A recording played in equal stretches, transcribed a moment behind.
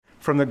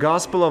From the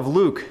Gospel of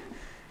Luke,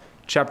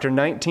 chapter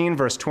 19,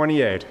 verse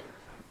 28.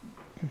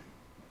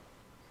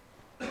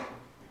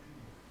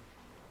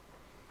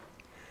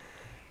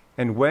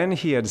 And when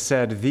he had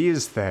said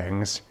these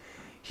things,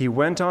 he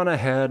went on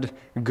ahead,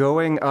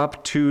 going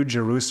up to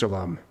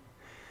Jerusalem.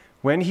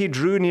 When he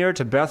drew near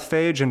to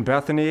Bethphage and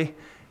Bethany,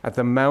 at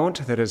the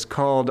mount that is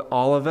called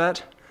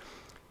Olivet,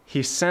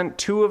 he sent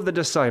two of the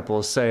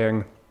disciples,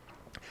 saying,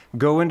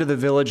 "Go into the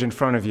village in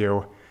front of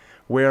you,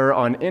 where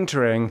on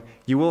entering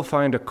you will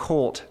find a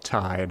colt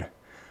tied,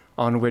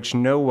 on which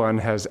no one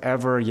has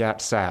ever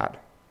yet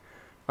sat.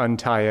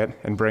 Untie it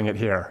and bring it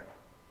here.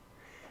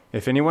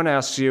 If anyone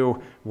asks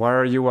you, 'Why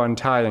are you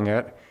untying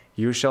it?'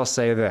 you shall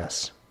say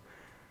this,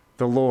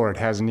 'The Lord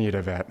has need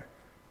of it.'"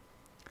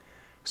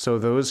 So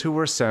those who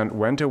were sent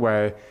went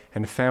away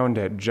and found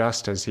it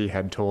just as he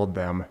had told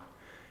them.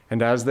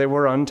 And as they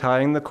were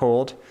untying the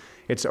colt,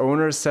 its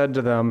owners said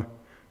to them,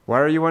 "Why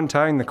are you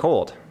untying the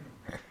colt?"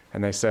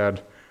 And they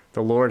said,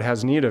 "The Lord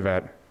has need of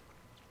it."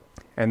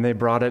 And they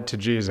brought it to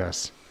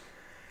Jesus.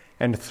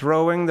 And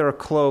throwing their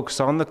cloaks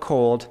on the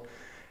colt,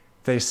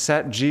 they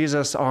set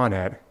Jesus on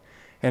it.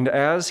 And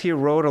as he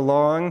rode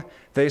along,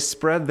 they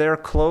spread their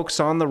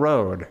cloaks on the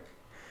road.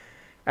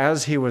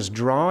 As he was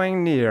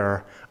drawing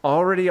near,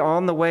 already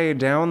on the way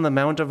down the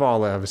Mount of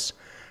Olives,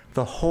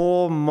 the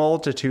whole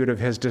multitude of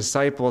his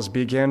disciples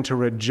began to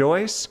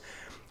rejoice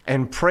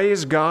and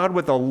praise God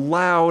with a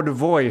loud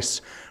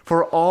voice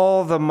for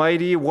all the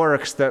mighty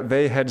works that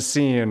they had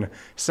seen,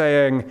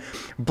 saying,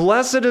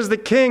 "Blessed is the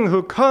King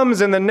who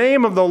comes in the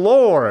name of the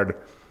Lord!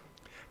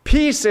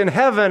 Peace in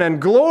heaven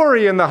and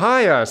glory in the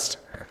highest!"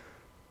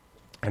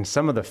 And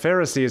some of the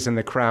Pharisees in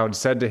the crowd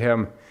said to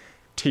him,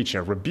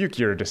 "Teacher, rebuke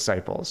your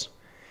disciples."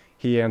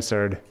 He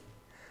answered,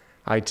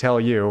 "I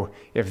tell you,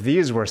 if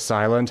these were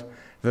silent,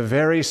 the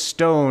very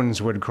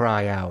stones would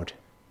cry out."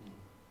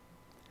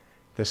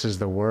 This is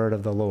the word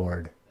of the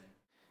Lord.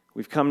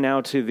 We've come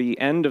now to the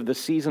end of the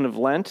season of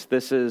Lent.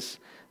 This is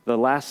the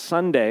last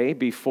Sunday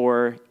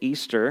before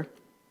Easter,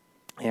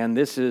 and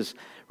this is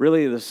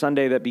really the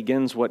Sunday that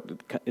begins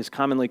what is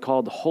commonly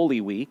called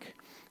Holy Week.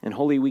 And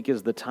Holy Week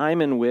is the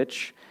time in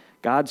which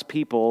God's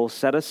people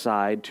set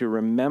aside to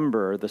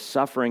remember the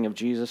suffering of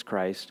Jesus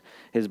Christ,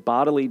 his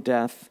bodily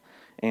death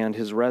and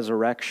his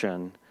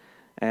resurrection.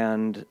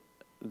 And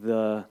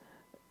the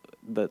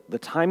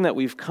time that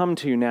we've come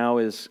to now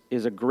is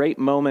a great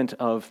moment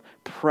of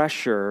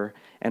pressure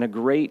and a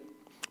great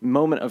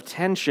moment of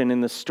tension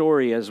in the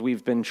story as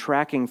we've been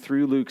tracking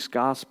through Luke's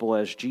gospel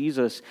as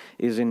Jesus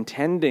is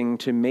intending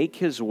to make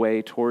his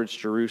way towards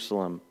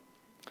Jerusalem.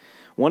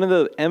 One of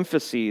the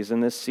emphases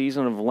in this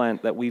season of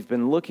Lent that we've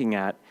been looking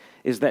at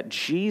is that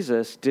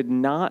Jesus did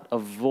not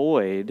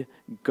avoid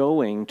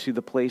going to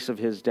the place of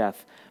his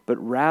death, but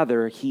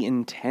rather he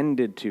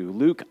intended to.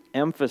 Luke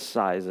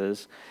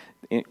emphasizes,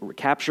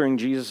 capturing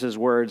Jesus'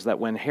 words, that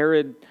when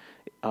Herod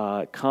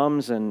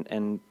comes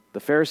and the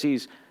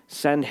Pharisees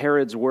send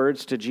Herod's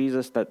words to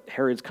Jesus that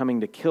Herod's coming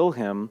to kill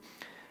him,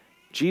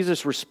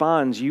 Jesus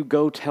responds, "You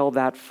go tell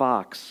that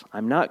fox,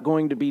 I'm not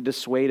going to be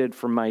dissuaded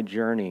from my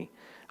journey.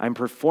 I'm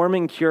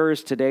performing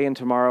cures today and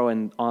tomorrow,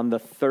 and on the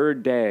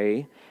third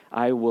day,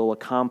 I will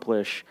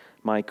accomplish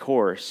my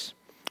course."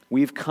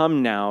 We've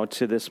come now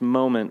to this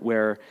moment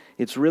where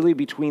it's really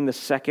between the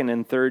second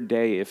and third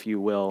day, if you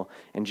will,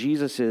 and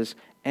Jesus is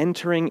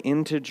entering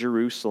into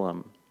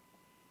Jerusalem.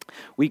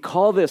 We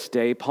call this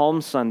day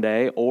Palm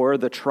Sunday, or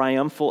the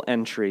triumphal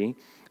entry,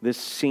 this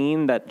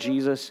scene that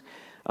Jesus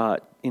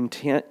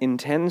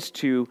intends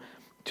to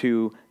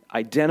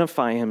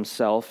identify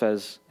himself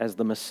as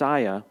the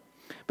Messiah.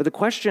 But the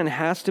question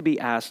has to be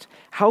asked,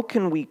 how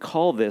can we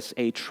call this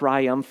a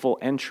triumphal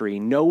entry,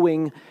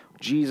 knowing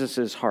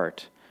Jesus'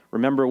 heart?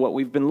 Remember, what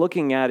we've been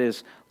looking at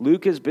is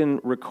Luke has been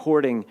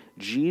recording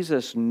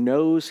Jesus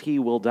knows he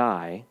will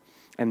die,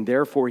 and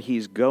therefore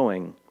he's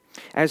going.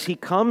 As he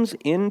comes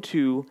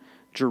into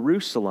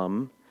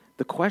Jerusalem,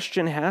 the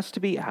question has to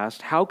be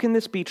asked, how can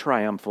this be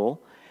triumphal?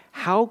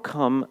 How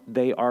come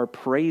they are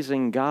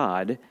praising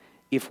God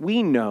if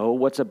we know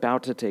what's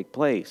about to take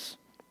place?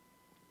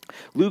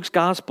 Luke's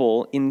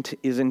gospel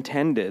is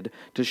intended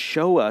to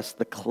show us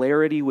the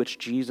clarity which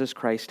Jesus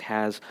Christ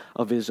has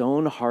of his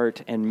own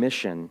heart and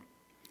mission.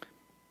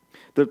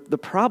 The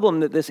problem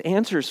that this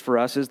answers for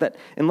us is that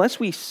unless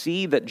we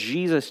see that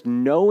Jesus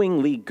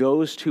knowingly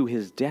goes to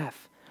his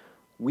death,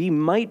 we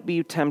might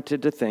be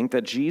tempted to think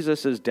that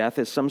Jesus' death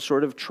is some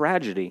sort of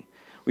tragedy.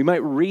 We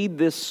might read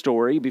this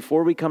story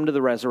before we come to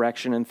the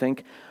resurrection and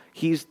think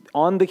he's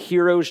on the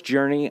hero's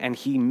journey and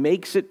he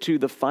makes it to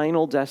the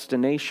final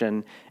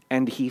destination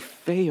and he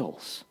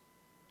fails.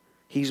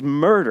 He's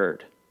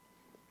murdered.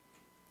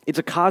 It's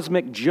a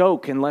cosmic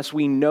joke unless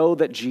we know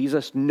that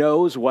Jesus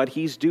knows what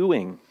he's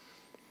doing.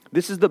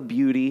 This is the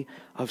beauty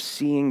of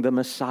seeing the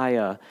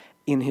Messiah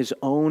in his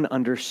own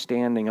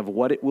understanding of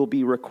what it will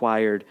be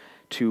required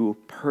to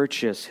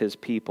purchase his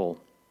people.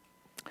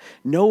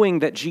 Knowing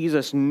that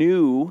Jesus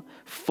knew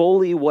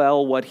fully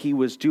well what he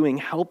was doing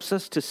helps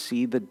us to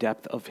see the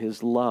depth of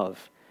his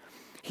love.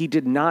 He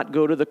did not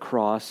go to the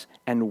cross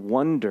and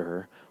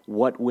wonder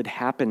what would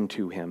happen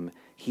to him.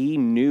 He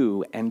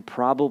knew and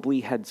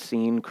probably had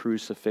seen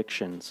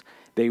crucifixions.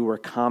 They were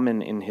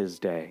common in his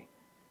day.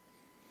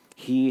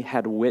 He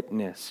had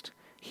witnessed.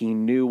 He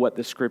knew what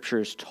the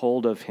scriptures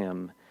told of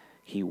him.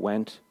 He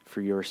went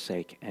for your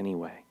sake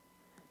anyway.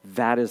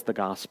 That is the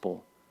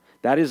gospel.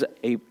 That is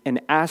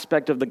an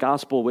aspect of the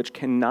gospel which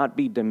cannot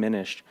be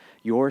diminished.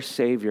 Your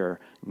Savior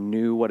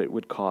knew what it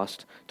would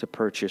cost to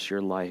purchase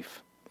your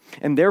life.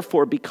 And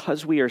therefore,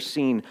 because we are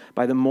seen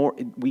by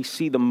we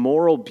see the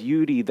moral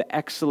beauty, the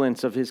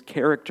excellence of his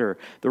character,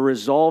 the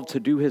resolve to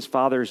do his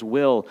Father's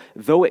will,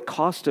 though it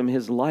cost him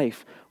his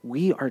life,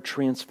 we are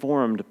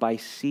transformed by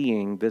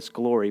seeing this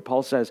glory.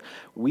 Paul says,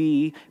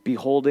 we,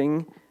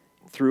 beholding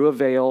through a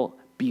veil,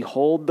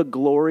 behold the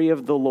glory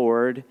of the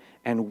Lord,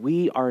 and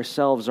we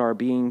ourselves are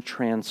being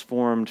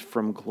transformed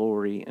from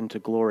glory into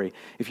glory.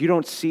 If you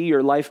don't see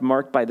your life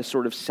marked by the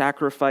sort of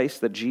sacrifice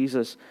that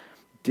Jesus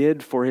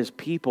did for his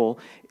people,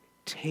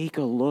 take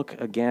a look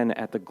again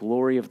at the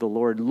glory of the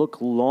Lord.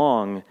 Look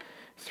long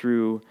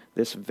through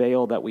this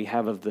veil that we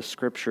have of the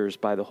scriptures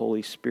by the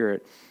Holy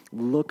Spirit.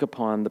 Look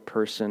upon the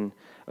person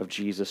of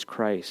Jesus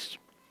Christ.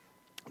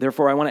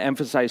 Therefore, I want to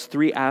emphasize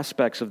three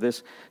aspects of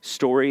this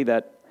story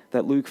that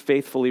Luke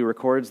faithfully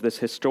records, this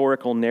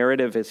historical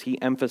narrative as he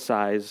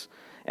emphasizes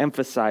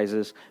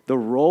the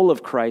role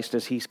of Christ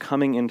as he's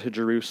coming into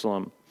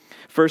Jerusalem.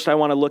 First, I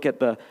want to look at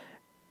the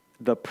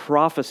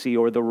prophecy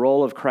or the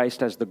role of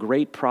Christ as the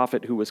great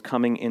prophet who was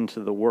coming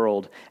into the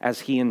world, as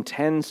he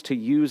intends to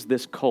use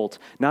this cult,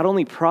 not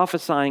only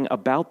prophesying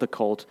about the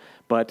cult,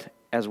 but,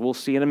 as we'll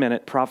see in a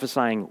minute,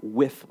 prophesying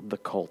with the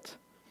cult.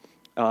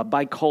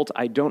 By cult,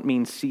 I don't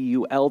mean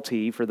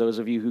C-U-L-T, for those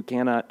of you who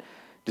cannot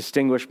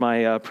distinguish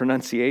my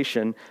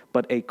pronunciation,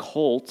 but a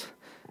colt,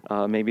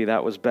 maybe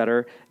that was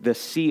better, the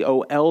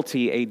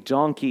C-O-L-T, a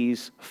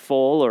donkey's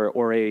foal,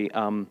 or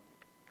an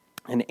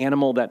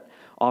animal that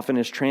often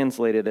is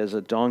translated as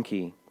a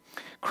donkey.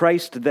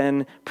 Christ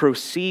then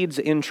proceeds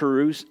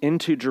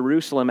into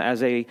Jerusalem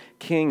as a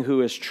king who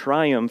has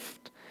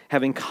triumphed,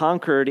 having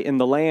conquered in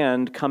the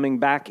land, coming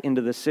back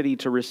into the city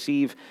to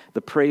receive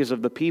the praise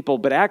of the people.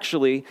 But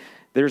actually,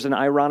 there's an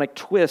ironic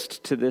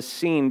twist to this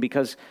scene,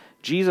 because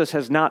Jesus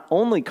has not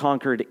only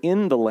conquered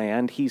in the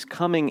land, he's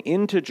coming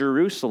into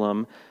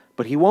Jerusalem,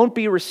 but he won't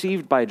be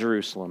received by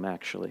Jerusalem,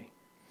 actually.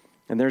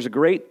 And there's a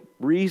great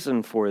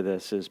reason for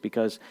this, is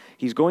because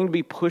he's going to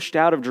be pushed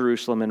out of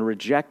Jerusalem and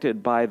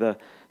rejected by the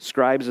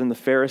scribes and the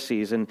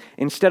Pharisees. And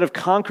instead of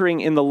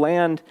conquering in the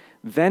land,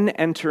 then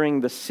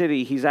entering the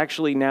city, he's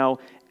actually now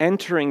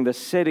entering the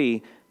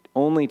city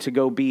only to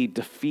go be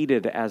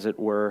defeated, as it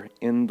were,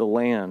 in the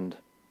land.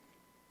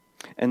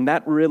 And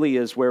that really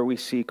is where we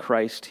see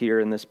Christ here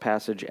in this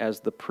passage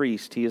as the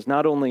priest. He is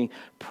not only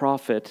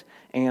prophet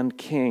and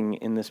king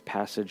in this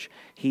passage.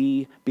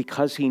 He,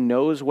 because he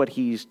knows what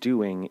he's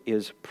doing,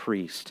 is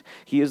priest.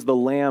 He is the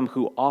lamb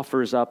who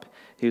offers up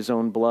his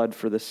own blood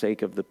for the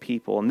sake of the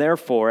people. And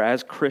therefore,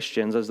 as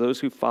Christians, as those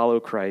who follow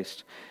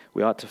Christ,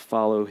 we ought to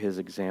follow his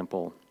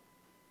example.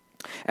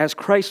 As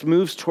Christ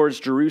moves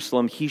towards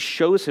Jerusalem, he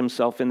shows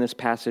himself in this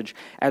passage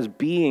as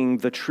being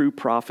the true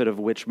prophet of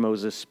which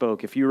Moses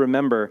spoke. If you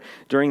remember,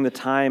 during the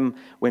time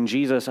when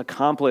Jesus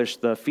accomplished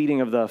the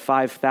feeding of the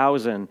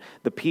 5,000,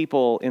 the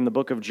people in the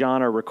book of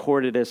John are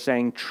recorded as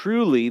saying,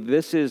 "Truly,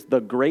 this is the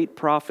great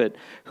prophet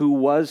who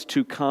was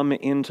to come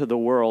into the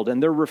world."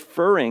 And they're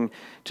referring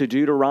to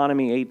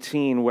Deuteronomy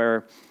 18,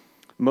 where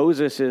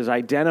Moses is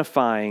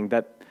identifying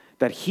that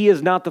he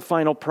is not the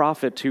final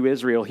prophet to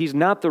Israel. He's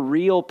not the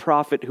real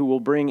prophet who will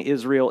bring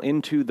Israel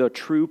into the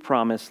true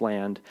promised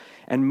land.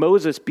 And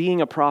Moses,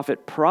 being a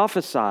prophet,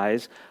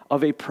 prophesies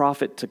of a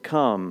prophet to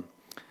come.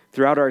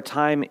 Throughout our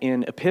time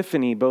in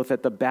Epiphany, both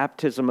at the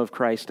baptism of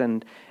Christ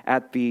and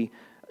at the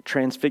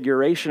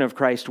transfiguration of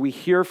Christ, we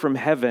hear from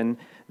heaven,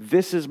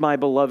 "This is my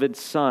beloved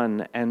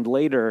Son," and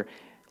later,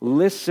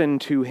 "Listen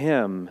to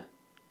him."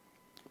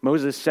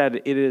 Moses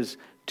said, "It is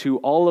to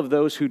all of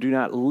those who do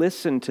not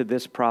listen to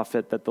this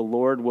prophet that the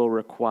Lord will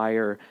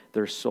require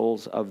their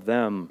souls of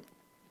them."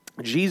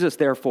 Jesus,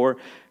 therefore,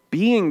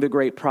 being the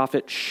great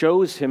prophet,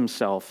 shows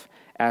himself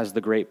as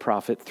the great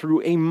prophet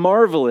through a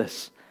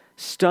marvelous,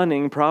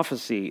 stunning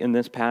prophecy in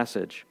this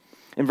passage.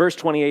 In verse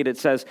 28, it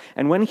says,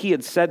 "And when he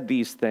had said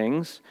these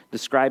things,"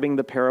 describing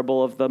the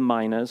parable of the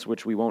minas,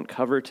 which we won't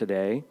cover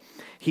today,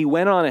 "he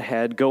went on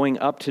ahead, going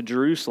up to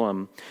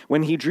Jerusalem.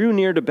 When he drew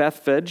near to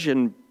Bethphage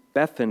and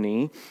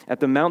Bethany,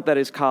 at the mount that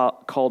is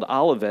called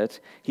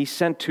Olivet, he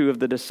sent two of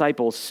the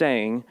disciples,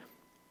 saying,"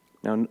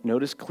 now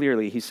notice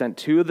clearly, he sent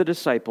two of the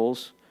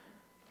disciples,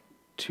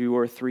 2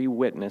 or 3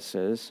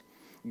 witnesses,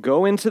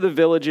 "Go into the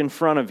village in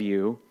front of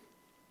you,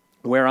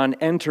 where on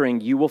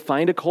entering you will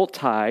find a colt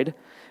tied,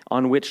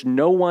 on which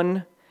no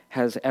one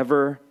has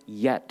ever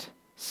yet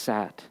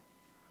sat.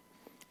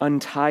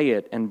 Untie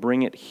it and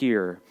bring it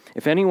here.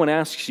 If anyone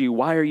asks you,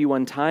 'Why are you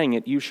untying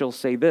it?' you shall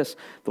say this,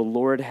 'The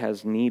Lord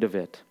has need of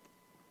it.'"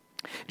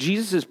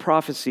 Jesus'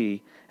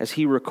 prophecy, as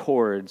Luke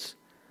records,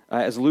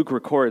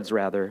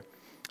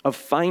 of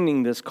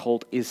finding this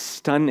colt is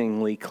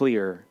stunningly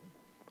clear.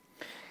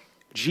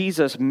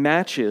 Jesus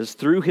matches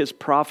through his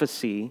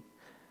prophecy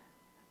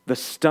the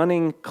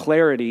stunning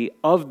clarity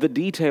of the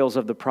details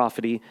of the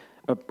prophecy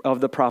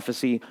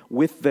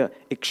with the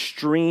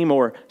extreme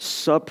or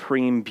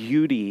supreme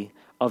beauty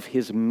of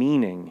his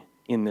meaning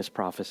in this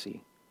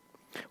prophecy.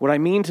 What I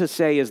mean to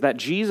say is that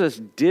Jesus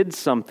did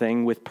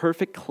something with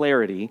perfect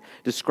clarity,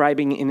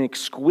 describing in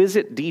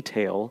exquisite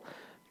detail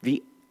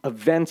the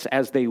events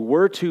as they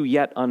were to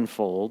yet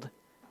unfold,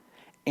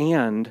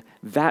 and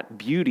that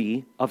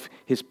beauty of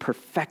his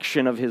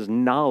perfection of his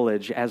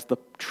knowledge as the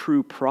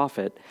true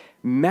prophet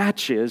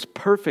matches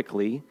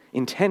perfectly,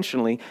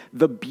 intentionally,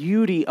 the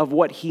beauty of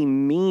what he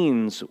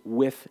means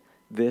with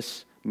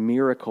this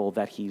miracle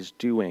that he's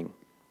doing.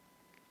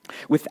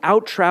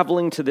 Without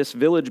traveling to this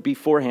village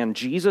beforehand,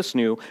 Jesus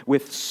knew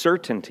with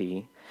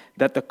certainty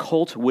that the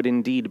colt would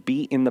indeed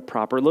be in the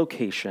proper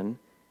location,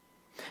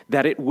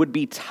 that it would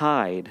be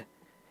tied,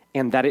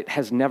 and that it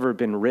has never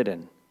been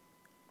ridden.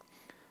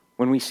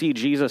 When we see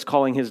Jesus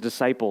calling his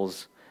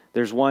disciples,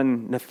 there's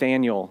one,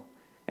 Nathanael,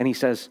 and he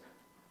says,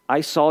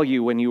 I saw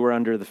you when you were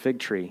under the fig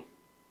tree.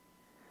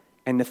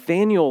 And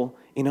Nathanael,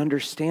 in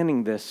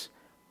understanding this,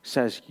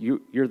 says,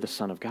 you're the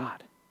Son of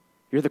God.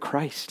 You're the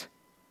Christ.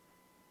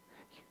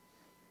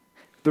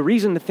 The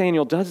reason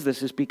Nathanael does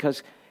this is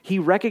because he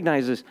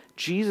recognizes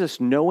Jesus,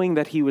 knowing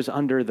that he was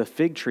under the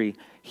fig tree,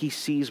 he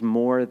sees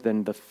more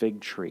than the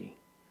fig tree.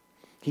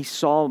 He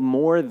saw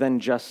more than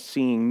just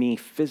seeing me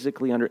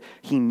physically under.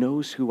 He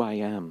knows who I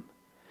am.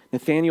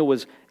 Nathanael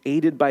was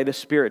aided by the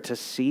Spirit to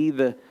see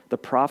the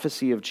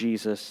prophecy of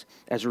Jesus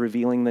as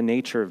revealing the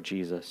nature of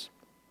Jesus.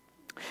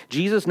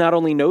 Jesus not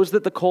only knows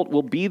that the colt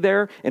will be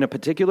there in a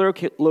particular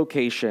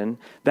location,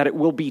 that it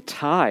will be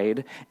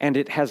tied, and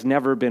it has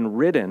never been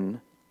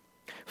ridden.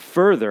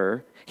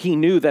 Further, he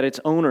knew that its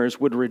owners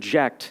would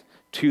reject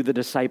to the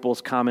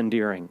disciples'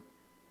 commandeering.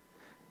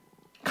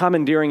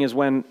 Commandeering is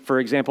when, for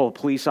example, a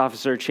police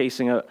officer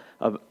chasing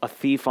a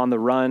thief on the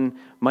run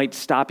might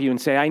stop you and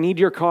say, I need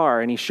your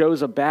car, and he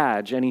shows a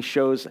badge, and he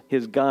shows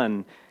his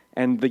gun,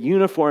 and the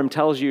uniform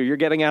tells you you're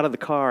getting out of the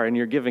car and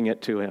you're giving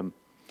it to him.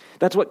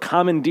 That's what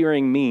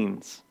commandeering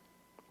means.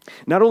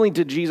 Not only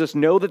did Jesus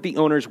know that the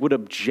owners would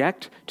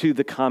object to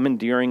the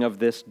commandeering of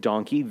this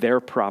donkey, their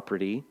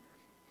property,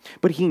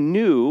 but he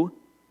knew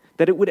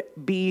that it would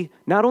be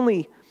not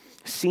only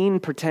seen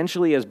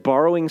potentially as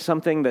borrowing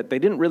something that they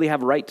didn't really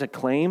have a right to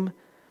claim,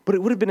 but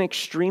it would have been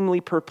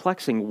extremely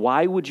perplexing.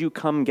 Why would you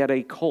come get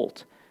a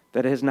colt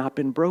that has not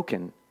been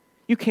broken?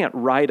 You can't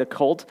ride a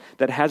colt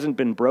that hasn't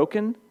been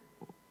broken.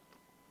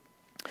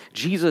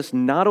 Jesus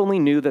not only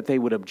knew that they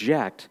would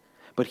object,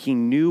 but he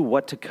knew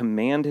what to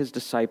command his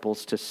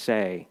disciples to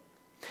say.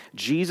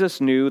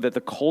 Jesus knew that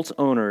the colt's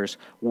owners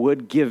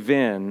would give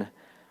in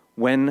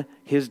when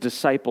his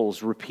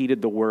disciples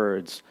repeated the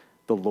words,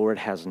 the Lord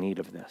has need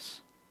of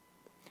this.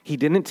 He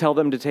didn't tell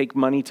them to take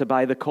money to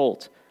buy the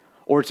colt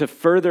or to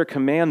further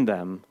command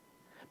them,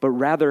 but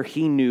rather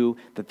he knew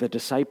that the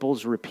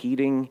disciples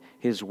repeating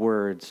his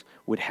words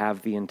would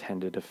have the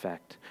intended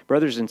effect.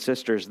 Brothers and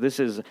sisters, this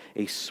is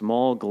a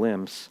small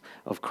glimpse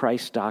of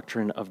Christ's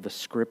doctrine of the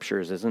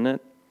Scriptures, isn't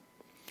it?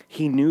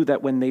 He knew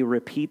that when they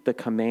repeat the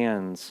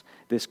commands,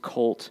 this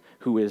colt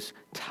who is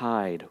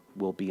tied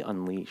will be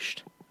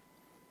unleashed.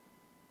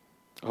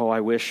 Oh,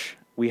 I wish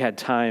we had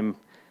time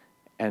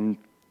and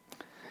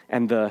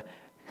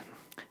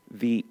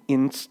the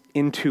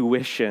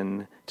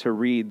intuition to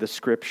read the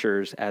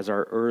Scriptures as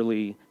our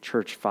early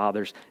church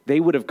fathers. They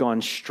would have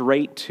gone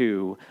straight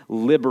to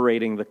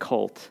liberating the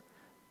colt.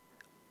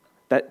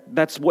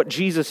 That's what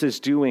Jesus is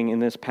doing in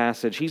this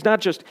passage. He's not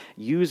just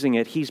using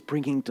it, he's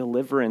bringing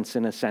deliverance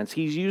in a sense.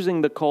 He's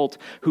using the colt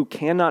who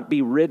cannot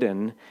be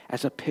ridden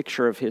as a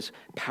picture of his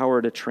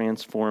power to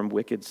transform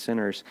wicked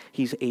sinners.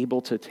 He's able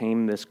to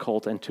tame this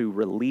colt and to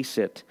release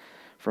it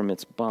from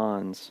its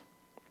bonds.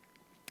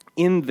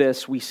 In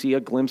this, we see a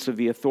glimpse of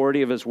the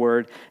authority of his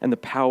word and the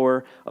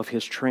power of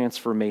his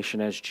transformation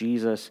as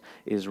Jesus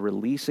is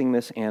releasing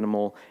this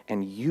animal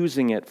and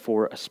using it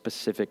for a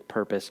specific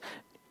purpose.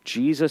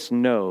 Jesus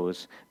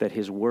knows that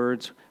his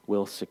words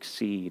will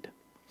succeed.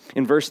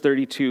 In verse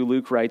 32,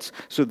 Luke writes,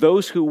 So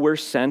those who were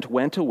sent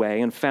went away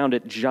and found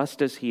it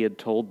just as he had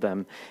told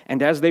them.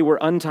 And as they were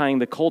untying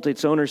the colt,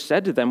 its owner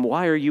said to them,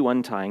 Why are you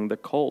untying the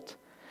colt?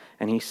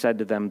 And he said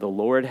to them, The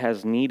Lord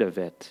has need of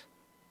it.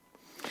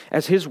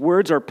 As his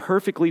words are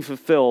perfectly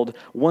fulfilled,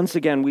 once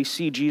again we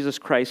see Jesus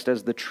Christ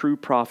as the true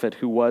prophet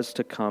who was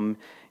to come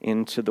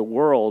into the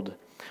world.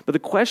 But the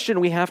question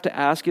we have to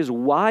ask is,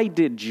 why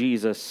did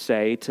Jesus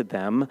say to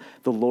them,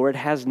 the Lord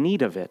has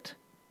need of it?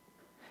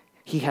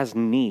 He has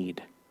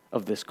need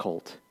of this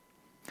colt.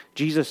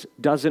 Jesus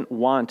doesn't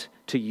want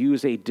to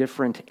use a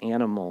different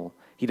animal.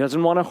 He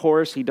doesn't want a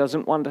horse. He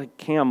doesn't want a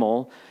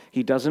camel.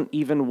 He doesn't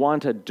even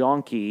want a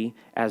donkey,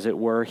 as it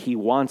were. He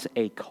wants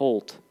a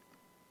colt.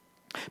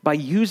 By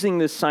using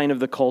this sign of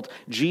the colt,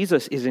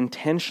 Jesus is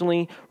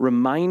intentionally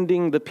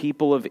reminding the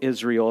people of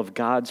Israel of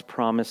God's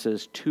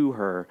promises to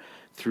her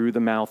through the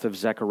mouth of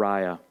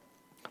Zechariah.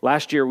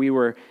 Last year we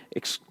were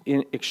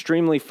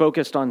extremely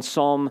focused on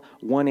Psalm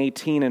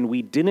 118, and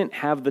we didn't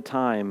have the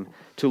time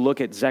to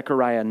look at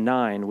Zechariah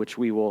 9, which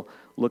we will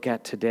look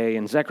at today.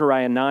 In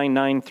Zechariah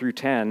 9 through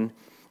 10,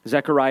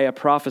 Zechariah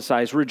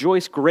prophesies,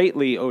 "Rejoice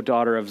greatly, O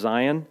daughter of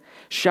Zion.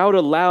 Shout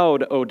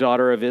aloud, O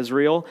daughter of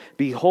Israel.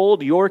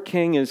 Behold, your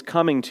king is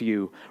coming to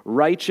you.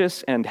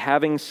 Righteous and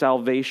having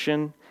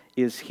salvation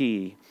is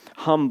he,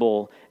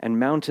 humble and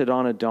mounted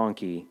on a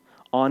donkey,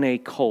 on a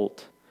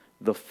colt,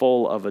 the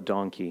foal of a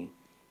donkey."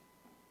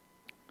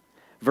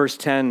 Verse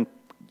 10,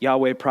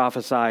 Yahweh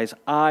prophesies,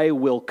 "I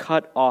will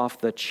cut off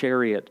the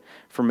chariot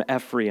from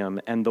Ephraim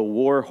and the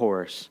war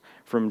horse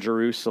from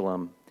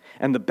Jerusalem.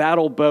 And the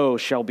battle bow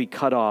shall be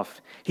cut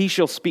off. He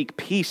shall speak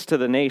peace to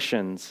the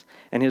nations,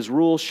 and his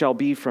rule shall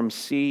be from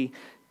sea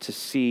to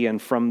sea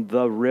and from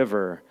the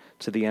river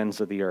to the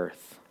ends of the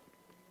earth."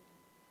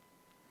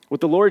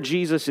 What the Lord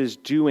Jesus is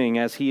doing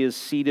as he is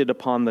seated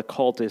upon the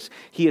colt is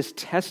he is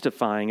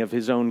testifying of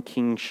his own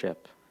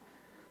kingship.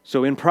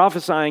 So in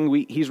prophesying,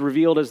 he's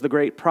revealed as the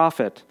great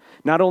prophet,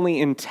 not only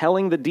in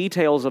telling the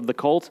details of the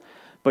colt,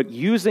 but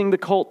using the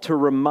colt to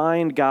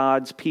remind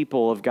God's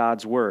people of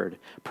God's word.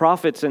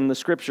 Prophets in the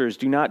scriptures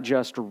do not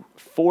just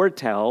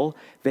foretell,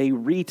 they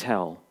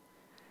retell.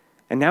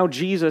 And now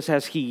Jesus,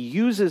 as he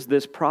uses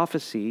this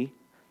prophecy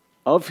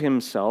of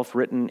himself,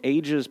 written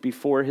ages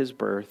before his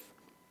birth,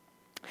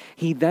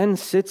 he then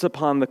sits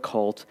upon the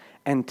colt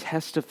and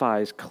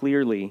testifies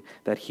clearly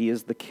that he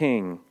is the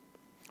king.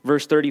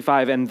 Verse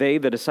 35, "And they,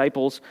 the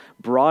disciples,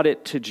 brought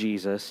it to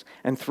Jesus,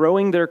 and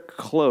throwing their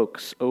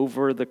cloaks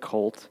over the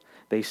colt,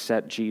 they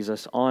set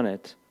Jesus on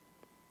it."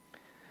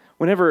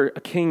 Whenever a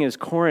king is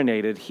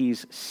coronated,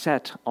 he's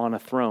set on a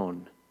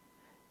throne.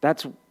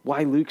 That's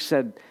why Luke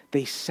said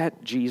they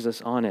set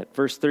Jesus on it.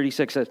 Verse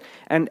 36 says,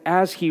 "And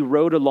as he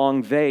rode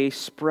along, they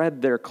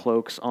spread their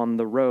cloaks on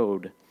the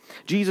road."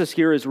 Jesus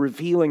here is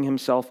revealing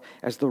himself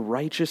as the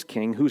righteous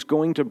king who's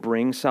going to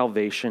bring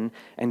salvation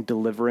and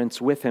deliverance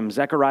with him.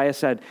 Zechariah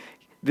said,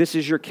 "This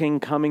is your king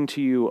coming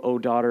to you, O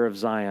daughter of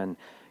Zion.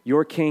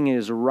 Your king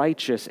is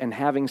righteous and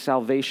having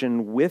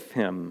salvation with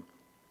him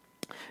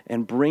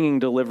and bringing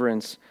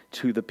deliverance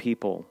to the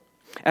people."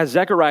 As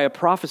Zechariah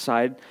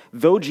prophesied,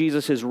 though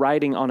Jesus is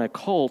riding on a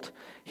colt,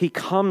 he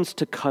comes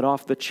to cut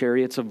off the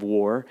chariots of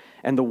war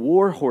and the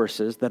war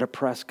horses that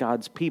oppress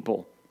God's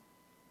people.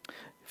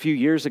 A few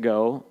years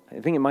ago, I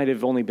think it might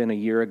have only been a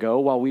year ago,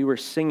 while we were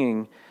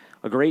singing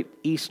a great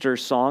Easter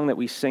song that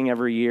we sing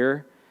every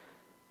year,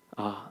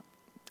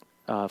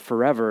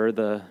 Forever,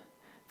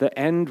 the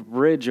end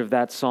bridge of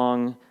that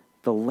song,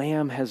 "The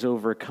Lamb has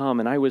overcome."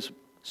 And I was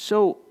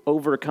so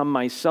overcome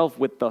myself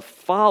with the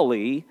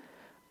folly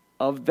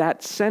of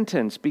that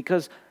sentence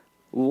because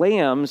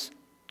lambs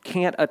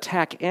can't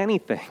attack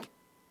anything.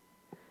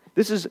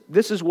 This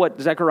is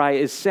what Zechariah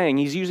is saying.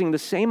 He's using the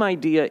same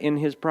idea in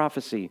his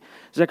prophecy.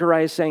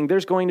 Zechariah is saying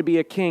there's going to be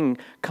a king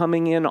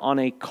coming in on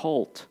a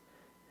colt,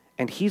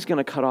 and he's going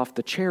to cut off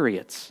the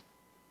chariots.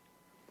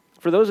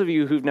 For those of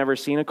you who've never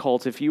seen a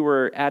colt, if you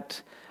were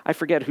at, I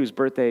forget whose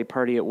birthday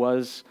party it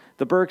was,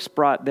 the Burks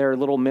brought their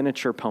little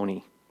miniature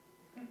pony.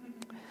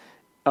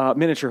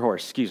 Miniature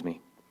horse, excuse me.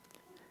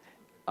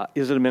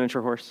 Is it a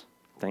miniature horse?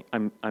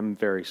 I'm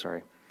very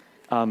sorry.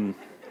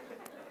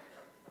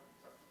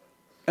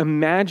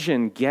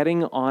 Imagine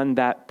getting on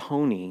that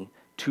pony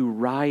to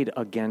ride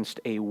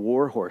against a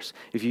war horse.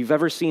 If you've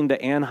ever seen the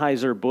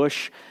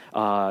Anheuser-Busch,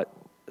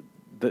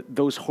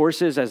 those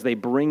horses as they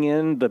bring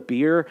in the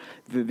beer,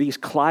 these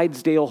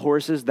Clydesdale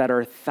horses that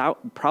are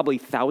probably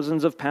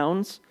thousands of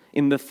pounds,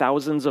 in the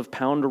thousands of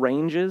pound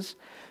ranges,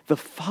 the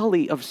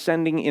folly of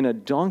sending in a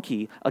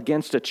donkey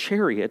against a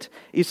chariot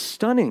is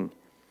stunning.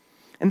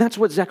 And that's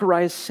what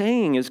Zechariah is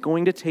saying is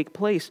going to take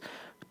place.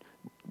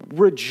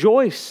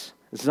 Rejoice,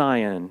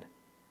 Zion.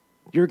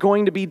 You're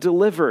going to be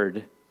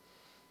delivered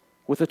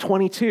with a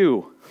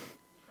 22.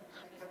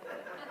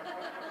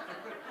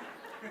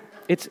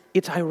 It's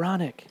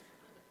ironic.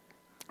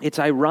 It's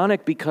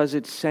ironic because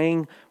it's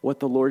saying what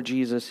the Lord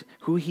Jesus,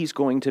 who he's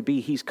going to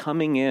be. He's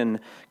coming in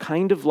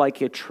kind of like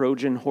a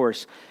Trojan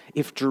horse.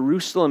 If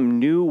Jerusalem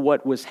knew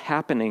what was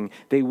happening,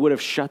 they would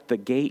have shut the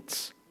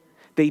gates.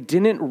 They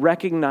didn't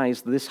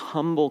recognize this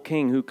humble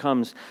king who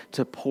comes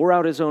to pour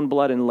out his own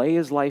blood and lay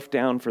his life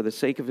down for the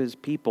sake of his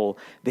people.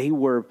 They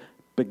were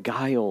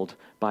beguiled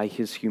by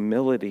his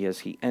humility as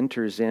he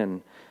enters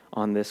in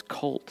on this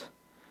colt.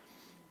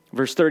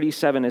 Verse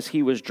 37, as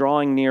he was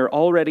drawing near,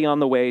 already on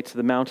the way to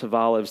the Mount of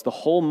Olives, the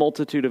whole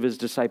multitude of his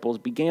disciples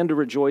began to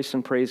rejoice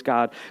and praise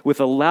God with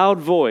a loud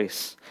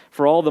voice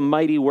for all the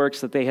mighty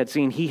works that they had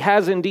seen. He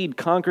has indeed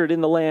conquered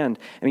in the land,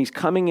 and he's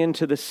coming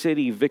into the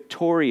city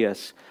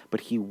victorious,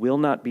 but he will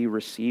not be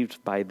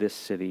received by this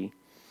city.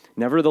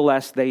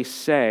 Nevertheless, they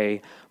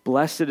say,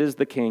 "Blessed is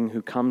the King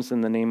who comes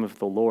in the name of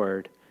the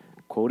Lord,"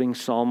 quoting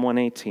Psalm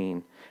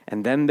 118.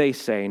 And then they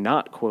say,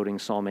 not quoting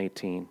Psalm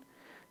 18,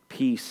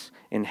 "Peace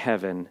in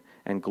heaven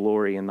and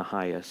glory in the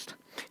highest."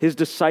 His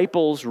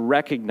disciples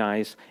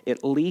recognize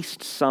at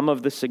least some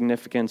of the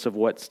significance of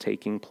what's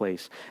taking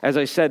place. As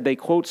I said, they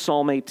quote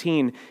Psalm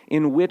 18,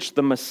 in which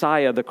the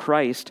Messiah, the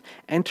Christ,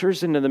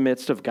 enters into the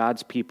midst of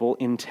God's people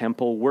in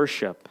temple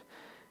worship.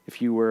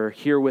 If you were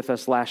here with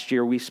us last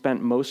year, we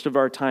spent most of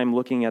our time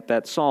looking at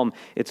that psalm.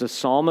 It's a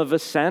psalm of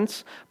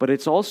ascents, but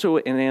it's also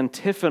an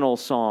antiphonal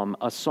psalm,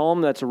 a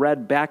psalm that's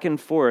read back and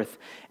forth,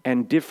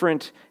 and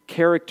different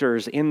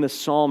characters in the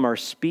psalm are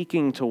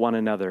speaking to one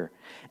another.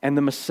 And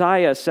the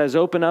Messiah says,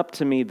 "Open up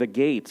to me the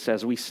gates,"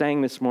 as we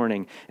sang this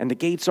morning. And the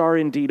gates are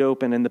indeed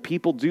open, and the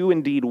people do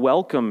indeed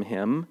welcome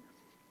him.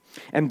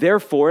 And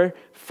therefore,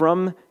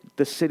 from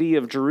the city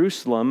of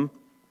Jerusalem,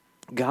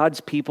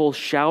 God's people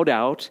shout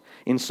out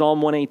in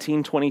Psalm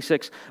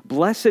 118:26,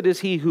 "Blessed is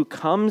he who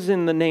comes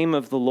in the name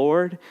of the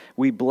Lord.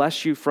 We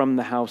bless you from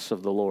the house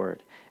of the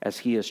Lord," as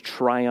he is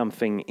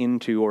triumphing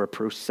into or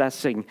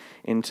processing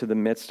into the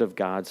midst of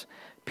God's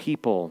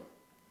people.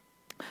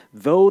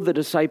 Though the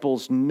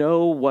disciples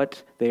know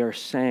what they are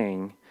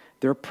saying,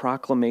 their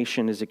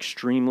proclamation is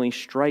extremely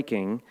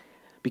striking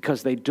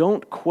because they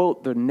don't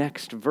quote the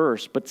next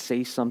verse, but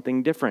say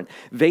something different.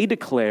 They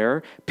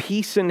declare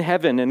peace in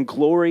heaven and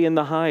glory in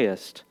the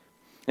highest.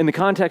 In the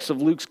context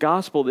of Luke's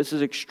gospel, this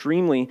is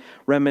extremely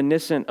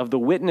reminiscent of the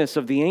witness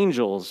of the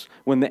angels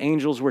when the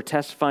angels were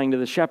testifying to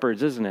the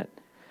shepherds, isn't it?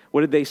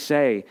 What did they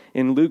say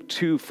in Luke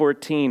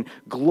 2:14?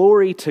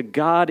 "Glory to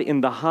God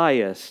in the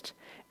highest,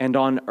 and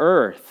on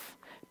earth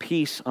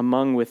peace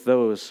among with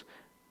those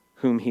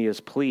whom he is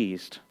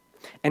pleased."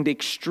 And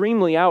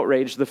extremely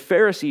outraged, the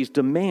Pharisees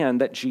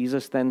demand that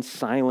Jesus then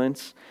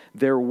silence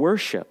their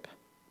worship.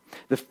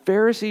 The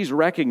Pharisees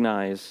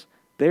recognize,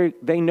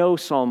 they know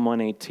Psalm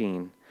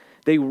 118.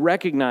 They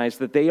recognize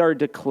that they are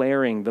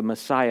declaring the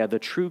Messiah, the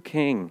true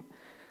King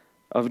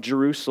of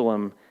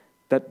Jerusalem,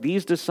 that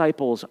these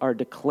disciples are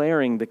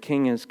declaring the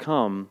King has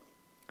come.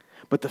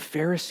 But the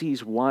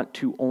Pharisees want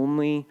to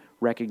only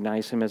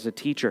recognize him as a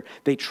teacher.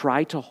 They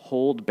try to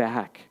hold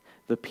back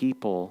the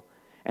people,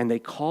 and they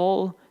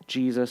call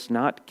Jesus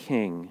not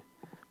king,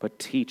 but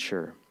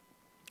teacher,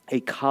 a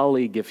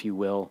colleague, if you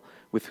will,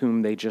 with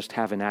whom they just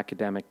have an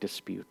academic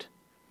dispute.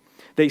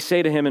 They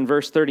say to him in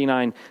verse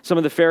 39, some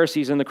of the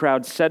Pharisees in the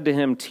crowd said to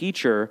him,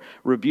 "Teacher,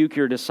 rebuke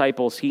your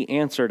disciples." He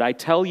answered, "I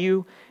tell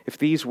you, if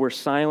these were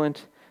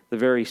silent, the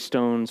very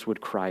stones would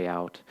cry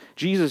out."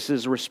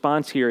 Jesus'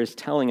 response here is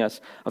telling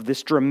us of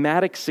this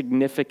dramatic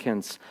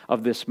significance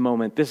of this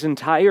moment. This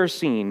entire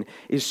scene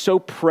is so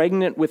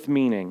pregnant with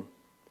meaning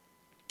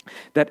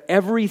that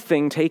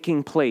everything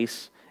taking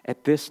place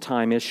at this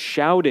time is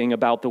shouting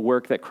about the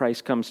work that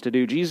Christ comes to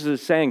do. Jesus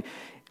is saying,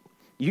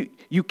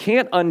 you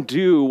can't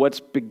undo what's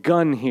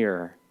begun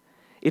here.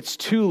 It's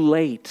too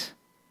late.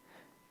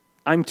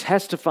 I'm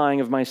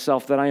testifying of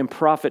myself that I am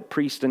prophet,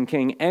 priest, and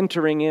king,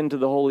 entering into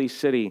the holy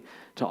city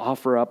to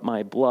offer up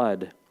my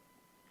blood.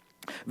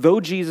 Though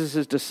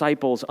Jesus'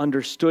 disciples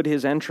understood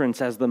his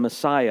entrance as the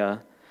Messiah,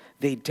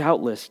 they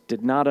doubtless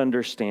did not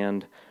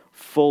understand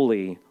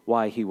fully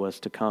why he was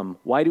to come.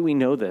 Why do we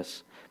know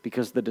this?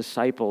 Because the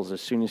disciples,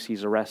 as soon as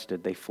he's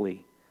arrested, they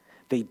flee.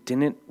 They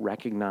didn't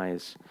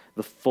recognize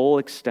the full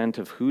extent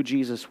of who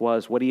Jesus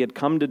was, what he had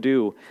come to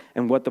do,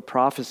 and what the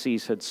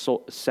prophecies had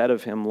said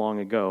of him long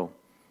ago.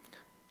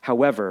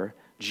 However,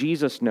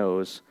 Jesus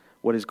knows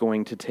what is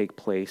going to take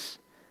place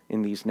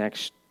in these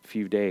next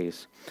few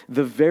days.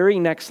 The very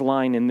next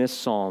line in this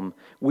psalm,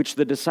 which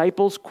the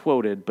disciples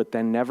quoted but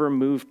then never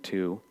moved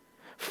to,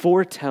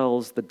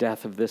 foretells the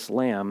death of this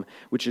lamb,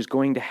 which is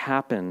going to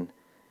happen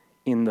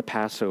in the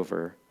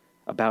Passover,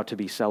 about to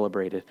be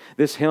celebrated.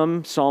 This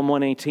hymn, Psalm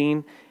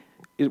 118,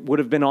 it would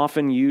have been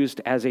often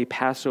used as a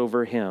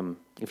Passover hymn.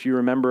 If you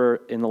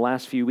remember, in the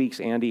last few weeks,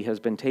 Andy has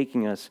been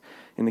taking us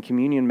in the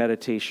communion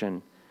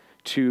meditation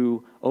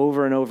to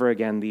over and over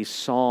again these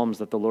psalms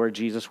that the Lord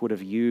Jesus would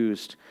have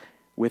used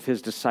with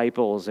his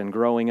disciples and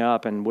growing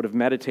up and would have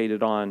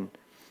meditated on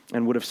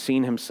and would have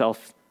seen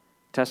himself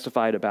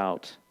testified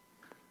about.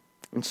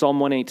 In Psalm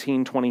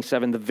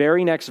 118:27, the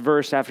very next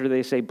verse after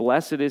they say,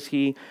 "Blessed is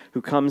he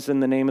who comes in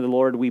the name of the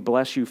Lord, we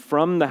bless you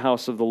from the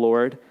house of the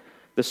Lord,"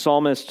 the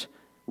psalmist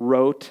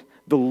wrote,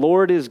 "The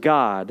Lord is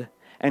God,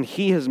 and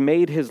he has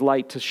made his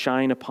light to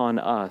shine upon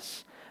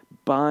us.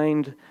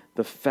 Bind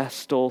the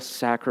festal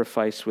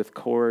sacrifice with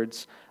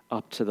cords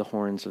up to the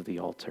horns of the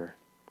altar."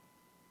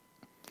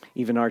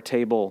 Even our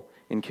table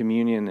in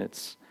communion,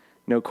 it's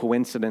no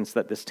coincidence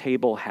that this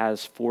table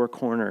has 4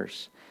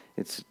 corners.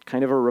 It's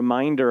kind of a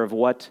reminder of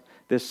what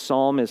this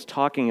psalm is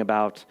talking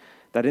about,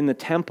 that in the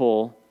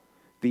temple,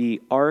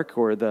 the ark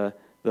or the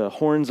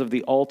horns of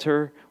the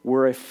altar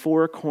were a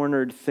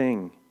 4-cornered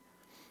thing.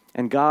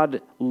 And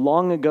God,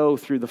 long ago,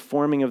 through the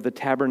forming of the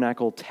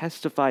tabernacle,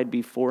 testified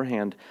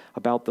beforehand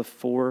about the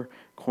 4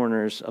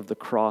 corners of the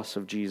cross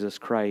of Jesus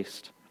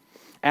Christ.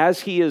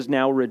 As he is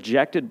now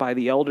rejected by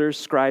the elders,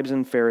 scribes,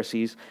 and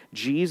Pharisees,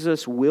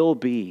 Jesus will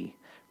be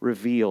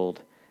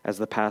revealed as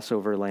the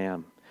Passover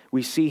lamb.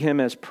 We see him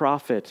as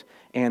prophet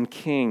and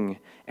king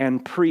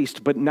and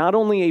priest, but not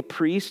only a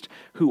priest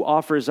who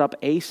offers up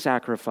a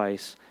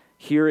sacrifice.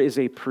 Here is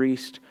a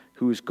priest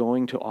who is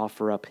going to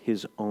offer up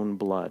his own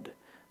blood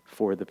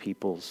for the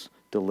people's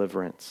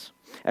deliverance.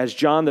 As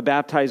John the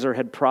Baptizer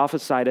had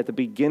prophesied at the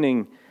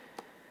beginning,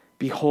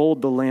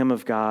 behold the Lamb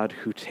of God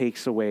who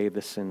takes away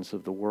the sins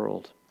of the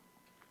world.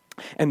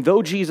 And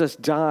though Jesus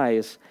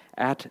dies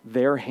at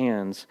their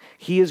hands,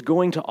 he is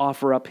going to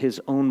offer up his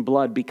own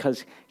blood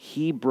because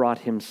he brought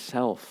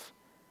himself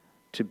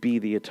to be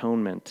the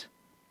atonement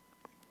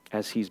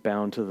as he's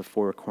bound to the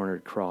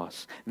four-cornered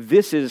cross.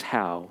 This is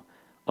how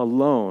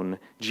alone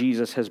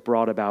Jesus has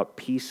brought about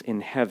peace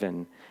in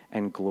heaven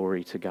and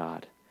glory to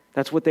God.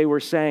 That's what they were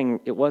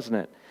saying, wasn't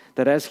it?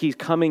 That as he's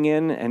coming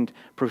in and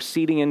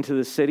proceeding into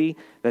the city,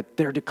 that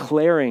they're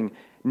declaring,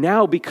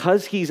 now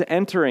because he's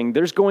entering,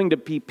 there's going to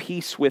be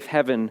peace with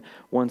heaven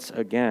once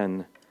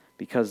again,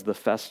 because the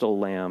festal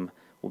lamb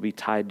will be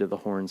tied to the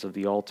horns of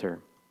the altar.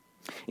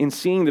 In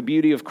seeing the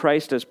beauty of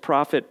Christ as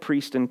prophet,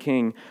 priest, and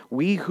king,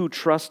 we who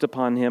trust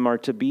upon him are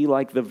to be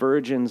like the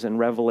virgins in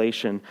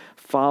Revelation,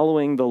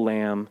 following the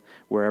Lamb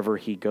wherever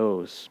he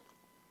goes.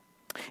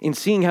 In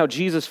seeing how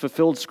Jesus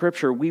fulfilled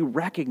Scripture, we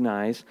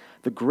recognize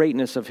the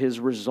greatness of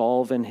his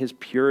resolve and his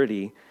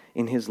purity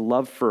in his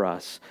love for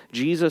us.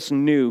 Jesus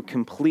knew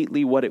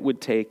completely what it would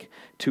take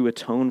to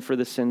atone for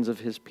the sins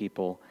of his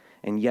people,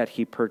 and yet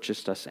he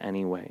purchased us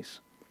anyways.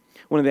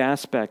 One of the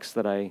aspects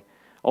that I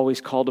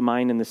always call to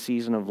mind in the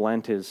season of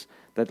Lent is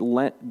that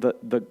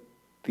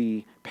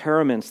the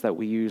paraments that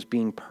we use,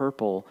 being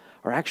purple,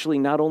 are actually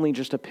not only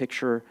just a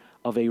picture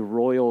of a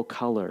royal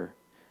color,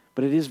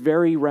 but it is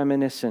very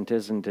reminiscent,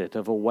 isn't it,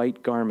 of a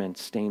white garment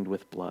stained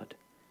with blood.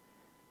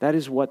 That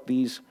is what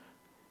these,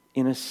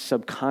 in a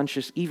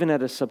subconscious, even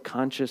at a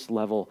subconscious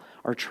level,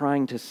 are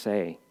trying to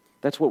say.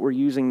 That's what we're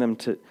using them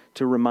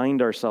to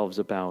remind ourselves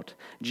about.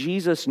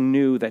 Jesus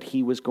knew that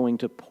he was going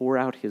to pour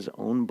out his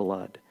own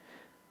blood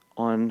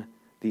on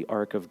the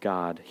ark of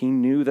God. He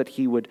knew that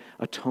he would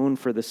atone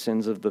for the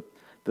sins of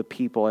the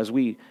people. As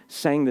we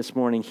sang this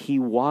morning, he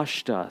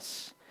washed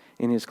us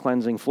in his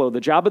cleansing flow. The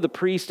job of the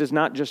priest is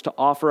not just to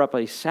offer up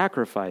a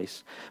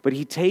sacrifice, but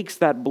he takes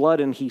that blood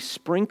and he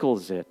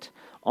sprinkles it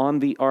on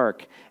the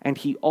ark, and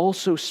he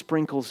also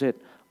sprinkles it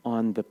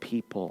on the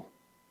people.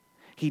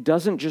 He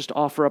doesn't just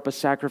offer up a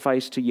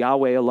sacrifice to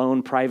Yahweh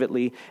alone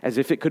privately as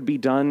if it could be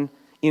done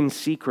in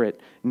secret.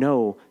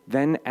 No,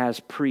 then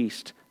as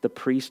priest, the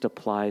priest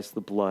applies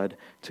the blood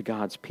to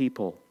God's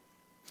people.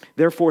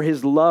 Therefore,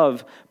 his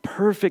love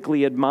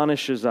perfectly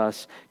admonishes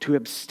us to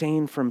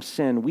abstain from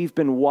sin. We've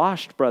been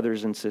washed,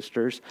 brothers and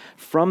sisters,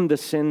 from the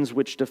sins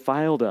which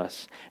defiled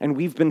us, and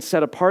we've been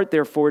set apart,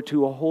 therefore,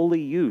 to a holy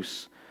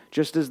use.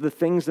 Just as the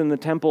things in the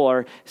temple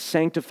are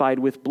sanctified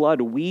with blood,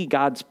 we,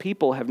 God's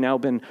people, have now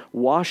been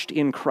washed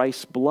in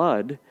Christ's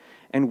blood,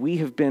 and we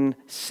have been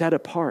set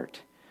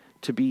apart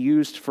to be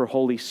used for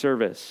holy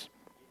service.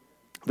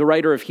 The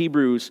writer of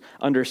Hebrews,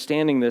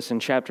 understanding this in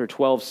chapter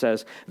 12,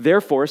 says,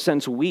 therefore,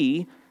 since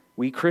we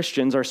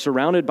Christians are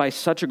surrounded by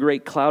such a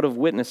great cloud of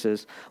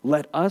witnesses,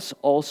 let us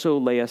also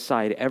lay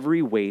aside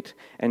every weight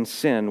and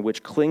sin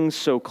which clings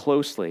so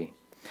closely,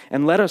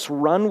 and let us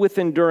run with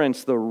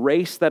endurance the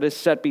race that is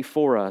set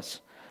before us,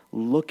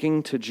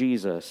 looking to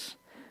Jesus,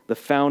 the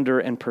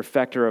founder and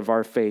perfecter of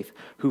our faith,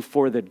 who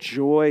for the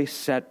joy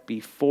set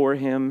before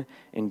him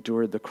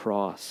endured the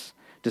cross,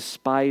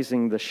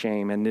 despising the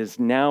shame, and is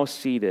now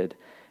seated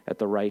at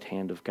the right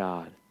hand of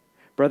God.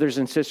 Brothers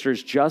and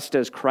sisters, just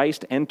as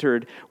Christ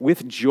entered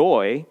with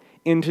joy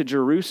into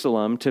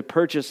Jerusalem to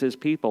purchase his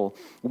people,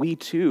 we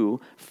too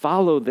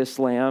follow this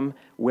Lamb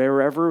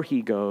wherever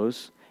he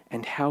goes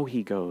and how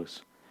he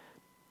goes.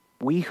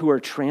 We who are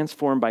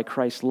transformed by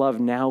Christ's love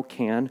now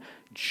can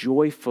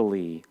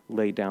joyfully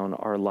lay down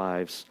our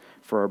lives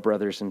for our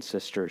brothers and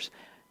sisters,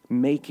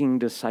 making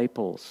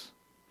disciples,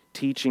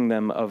 teaching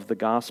them of the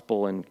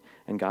gospel and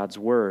God's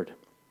word.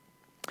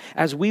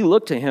 As we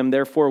look to him,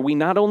 therefore, we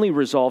not only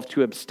resolve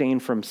to abstain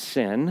from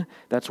sin,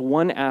 that's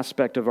one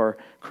aspect of our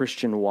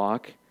Christian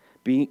walk,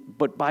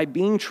 but by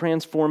being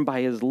transformed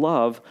by his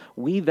love,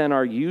 we then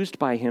are used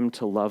by him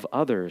to love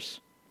others.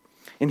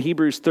 In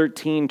Hebrews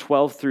 13,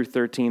 12 through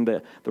 13,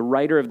 the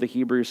writer of the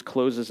Hebrews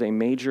closes a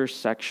major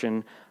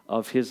section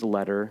of his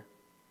letter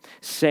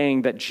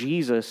saying that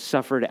Jesus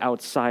suffered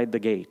outside the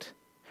gate.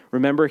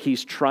 Remember,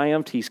 he's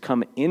triumphed, he's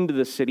come into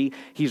the city,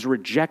 he's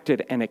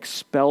rejected and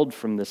expelled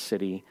from the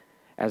city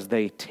as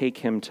they take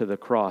him to the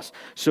cross.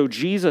 So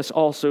Jesus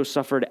also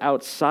suffered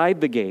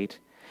outside the gate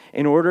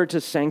in order to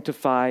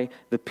sanctify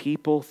the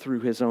people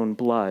through his own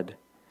blood.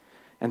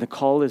 And the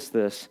call is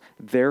this,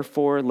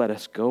 therefore let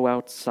us go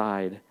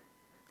outside,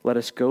 let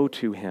us go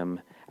to him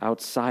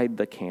outside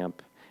the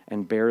camp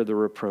and bear the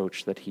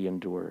reproach that he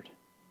endured.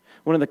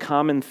 One of the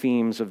common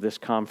themes of this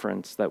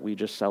conference that we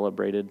just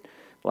celebrated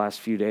the last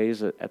few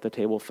days at the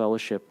Table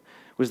Fellowship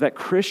was that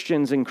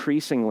Christians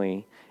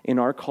increasingly in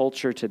our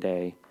culture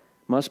today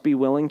must be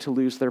willing to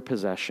lose their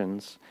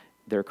possessions,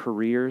 their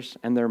careers,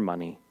 and their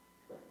money.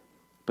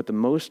 But the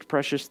most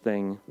precious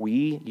thing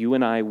you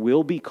and I,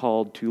 will be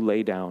called to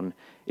lay down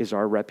is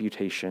our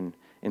reputation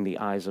in the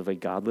eyes of a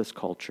godless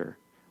culture,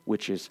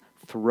 which is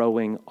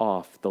throwing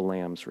off the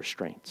Lamb's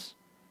restraints.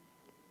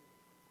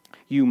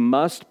 You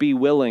must be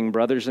willing,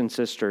 brothers and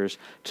sisters,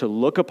 to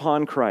look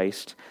upon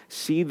Christ,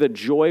 see the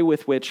joy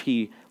with which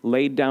he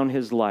laid down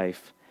his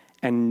life,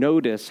 and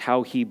notice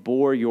how he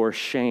bore your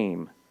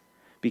shame,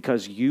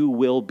 because you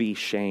will be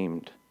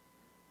shamed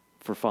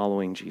for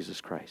following Jesus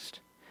Christ.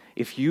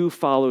 If you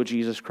follow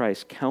Jesus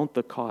Christ, count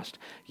the cost.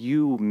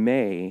 You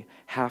may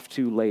have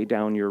to lay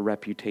down your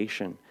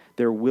reputation.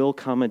 There will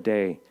come a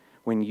day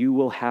when you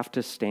will have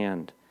to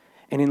stand.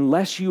 And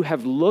unless you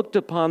have looked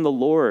upon the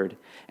Lord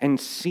and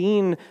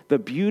seen the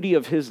beauty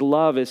of his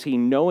love as he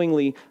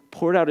knowingly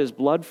poured out his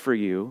blood for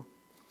you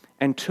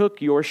and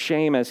took your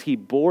shame as he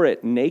bore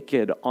it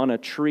naked on a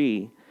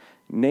tree,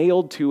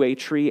 nailed to a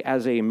tree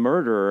as a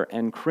murderer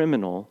and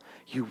criminal,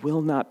 you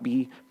will not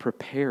be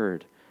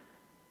prepared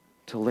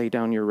to lay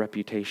down your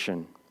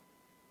reputation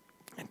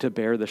and to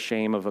bear the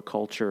shame of a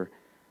culture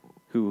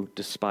who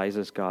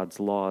despises God's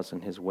laws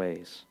and his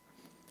ways.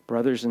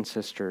 Brothers and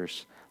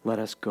sisters, let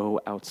us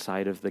go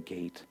outside of the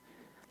gate.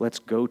 Let's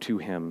go to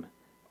him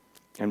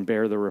and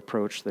bear the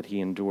reproach that he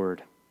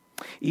endured.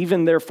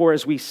 Even therefore,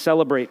 as we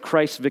celebrate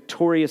Christ's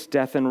victorious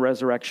death and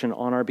resurrection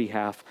on our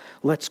behalf,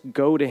 let's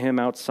go to him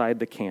outside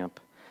the camp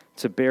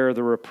to bear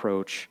the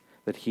reproach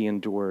that he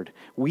endured.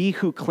 We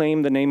who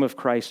claim the name of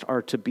Christ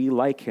are to be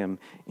like him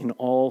in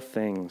all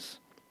things.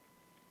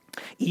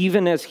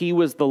 Even as he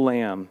was the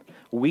lamb,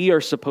 we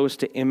are supposed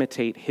to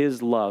imitate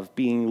his love,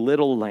 being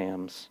little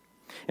lambs.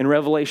 In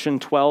Revelation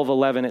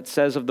 12:11, it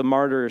says of the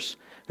martyrs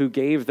who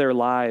gave their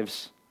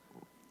lives,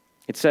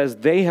 it says,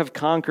 they have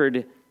conquered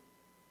him,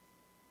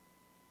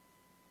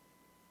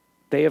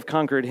 they have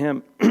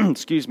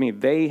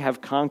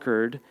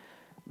conquered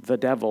the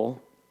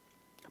devil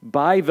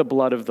by the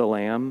blood of the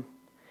Lamb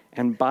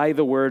and by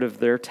the word of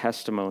their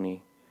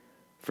testimony,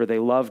 for they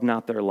loved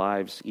not their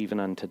lives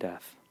even unto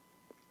death.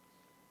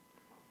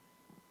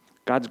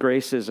 God's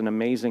grace is an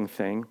amazing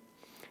thing.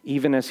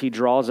 Even as he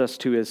draws us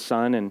to his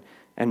Son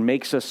and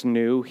makes us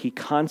new, he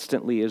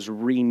constantly is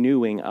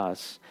renewing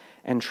us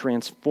and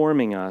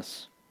transforming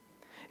us.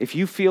 If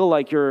you feel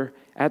like you're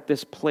at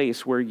this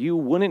place where you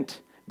wouldn't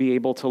be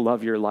able to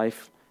love your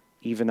life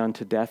even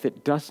unto death,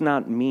 it does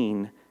not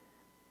mean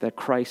that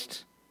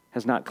Christ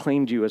has not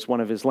claimed you as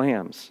one of his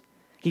lambs.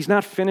 He's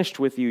not finished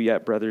with you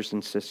yet, brothers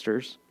and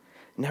sisters.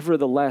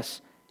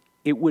 Nevertheless,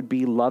 it would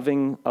be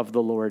loving of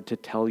the Lord to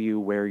tell you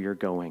where you're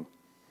going.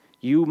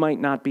 You might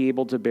not be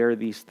able to bear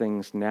these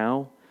things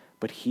now,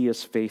 but he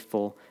is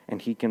faithful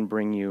and he can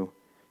bring you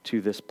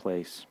to this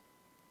place.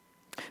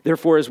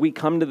 Therefore, as we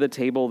come to the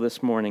table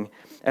this morning,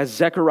 as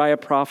Zechariah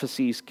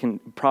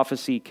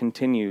prophecy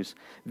continues,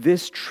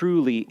 this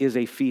truly is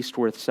a feast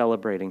worth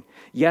celebrating.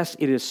 Yes,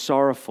 it is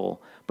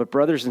sorrowful, but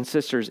brothers and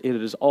sisters, it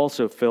is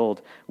also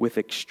filled with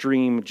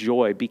extreme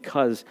joy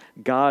because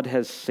God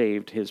has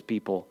saved his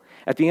people.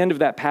 At the end of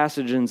that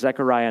passage in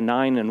Zechariah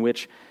 9, in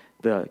which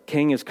the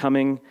king is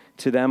coming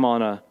to them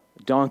on a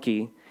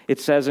donkey, it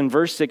says in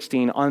verse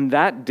 16, on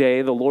that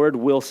day the Lord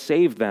will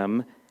save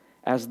them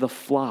as the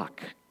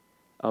flock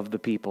of the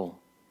people.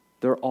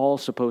 They're all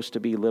supposed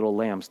to be little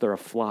lambs. They're a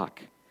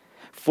flock.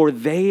 For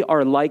they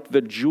are like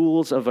the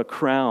jewels of a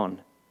crown.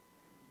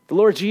 The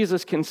Lord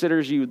Jesus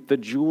considers you the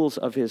jewels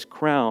of his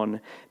crown.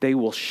 They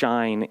will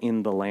shine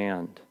in the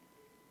land.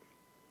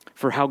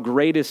 For how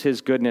great is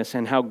his goodness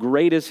and how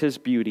great is his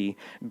beauty.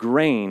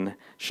 Grain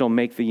shall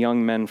make the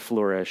young men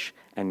flourish,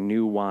 and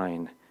new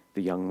wine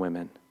the young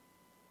women.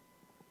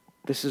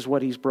 This is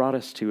what he's brought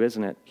us to,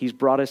 isn't it? He's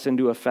brought us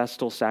into a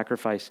festal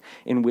sacrifice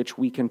in which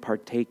we can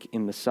partake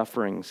in the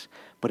sufferings,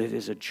 but it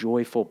is a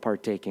joyful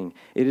partaking.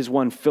 It is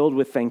one filled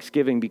with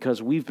thanksgiving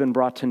because we've been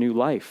brought to new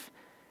life,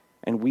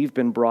 and we've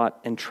been brought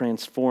and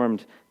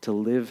transformed to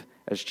live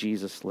as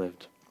Jesus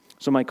lived.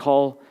 So my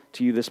call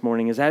to you this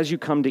morning is, as you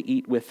come to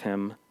eat with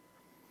him,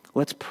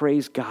 let's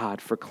praise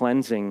God for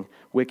cleansing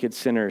wicked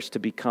sinners to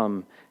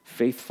become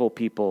faithful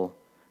people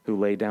who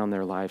lay down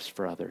their lives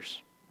for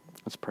others.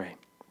 Let's pray.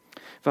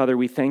 Father,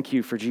 we thank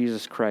you for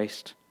Jesus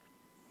Christ.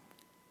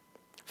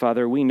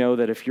 Father, we know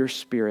that if your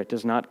Spirit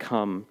does not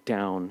come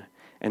down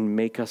and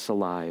make us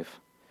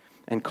alive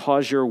and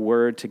cause your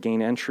word to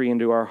gain entry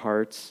into our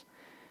hearts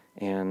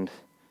and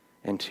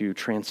to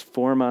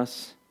transform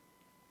us,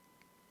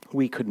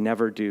 we could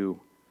never do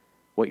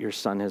what your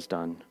Son has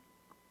done.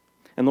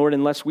 And Lord,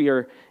 unless we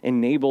are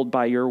enabled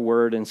by your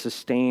word and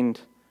sustained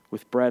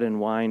with bread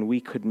and wine,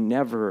 we could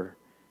never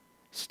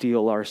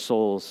steel our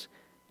souls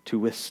to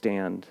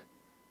withstand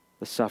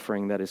the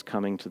suffering that is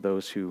coming to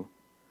those who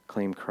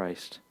claim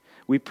Christ.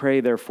 We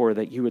pray, therefore,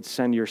 that you would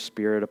send your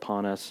Spirit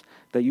upon us,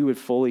 that you would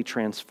fully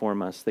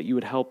transform us, that you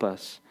would help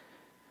us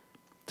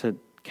to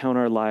count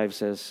our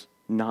lives as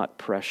not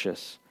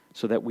precious,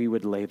 so that we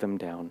would lay them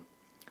down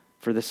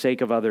for the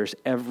sake of others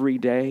every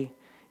day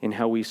in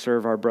how we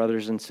serve our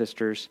brothers and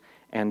sisters,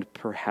 and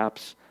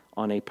perhaps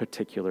on a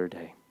particular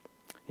day.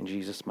 In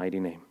Jesus' mighty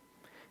name,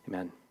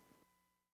 amen.